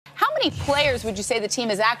many players would you say the team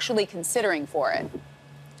is actually considering for it?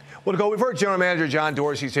 Well, Nicole, we've heard General Manager John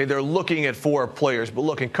Dorsey say they're looking at 4 players. But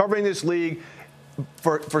look, in covering this league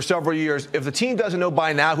for several years, if the team doesn't know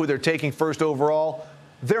by now who they're taking first overall,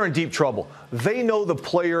 they're in deep trouble. They know the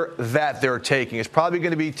player that they're taking. It's probably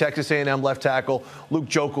going to be Texas A&M left tackle Luke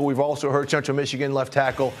Joeckel. We've also heard Central Michigan left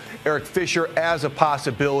tackle Eric Fisher as a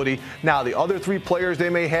possibility. Now, the other 3 players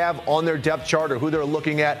they may have on their depth chart or who they're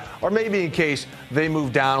looking at, or maybe in case they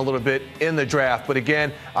move down a little bit in the draft. But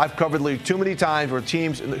again, I've covered the league too many times where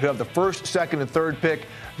teams who have the first, second, and third pick,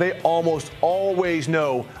 they almost always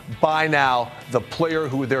know by now the player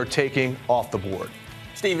who they're taking off the board.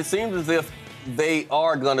 Steve, it seems as if they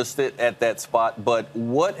are going to sit at that spot, but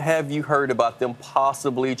what have you heard about them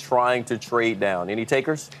possibly trying to trade down? Any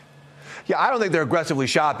takers? Yeah, I don't think they're aggressively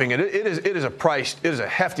shopping it. It is a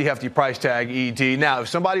hefty price tag, ED. Now, if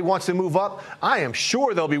somebody wants to move up, I am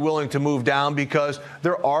sure they'll be willing to move down because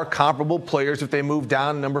there are comparable players if they move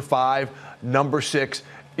down number 5, number 6.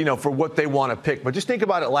 For what they want to pick. But just think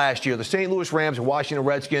about it last year. The St. Louis Rams and Washington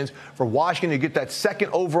Redskins, for Washington to get that second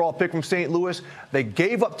overall pick from St. Louis, they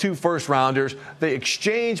gave up 2 first-rounders. They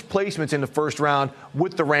exchanged placements in the first round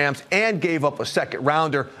with the Rams and gave up a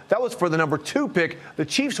second-rounder. That was for the number 2 pick. The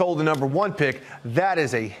Chiefs hold the number 1 pick. That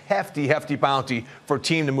is a hefty bounty for a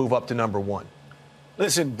team to move up to number 1.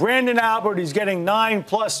 Listen, Brandon Albert, he's getting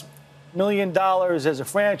 $9+ million as a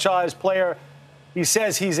franchise player. He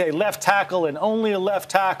says he's a left tackle and only a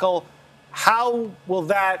left tackle. How will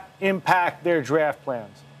that impact their draft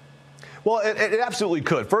plans? Well, it absolutely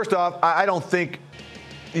could. First off, I don't think,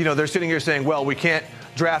 they're sitting here saying, well, we can't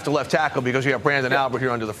draft a left tackle because we have Brandon Albert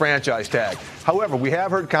here under the franchise tag. However, we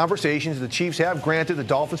have heard conversations. The Chiefs have granted the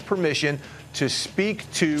Dolphins permission to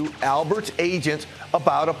speak to Albert's agents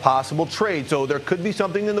about a possible trade. So there could be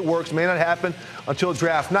something in the works. May not happen until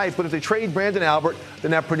draft night. But if they trade Brandon Albert,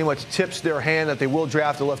 then that pretty much tips their hand that they will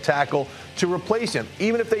draft a left tackle to replace him.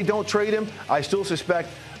 Even if they don't trade him, I still suspect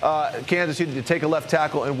Kansas City to take a left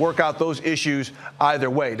tackle and work out those issues either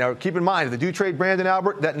way. Now, keep in mind, if they do trade Brandon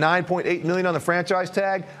Albert, that $9.8 million on the franchise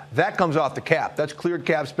tag, that comes off the cap. That's cleared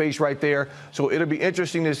cap space right there. So it'll be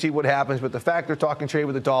interesting to see what happens. But the fact they're talking trade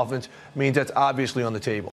with the Dolphins means that's obviously on the table.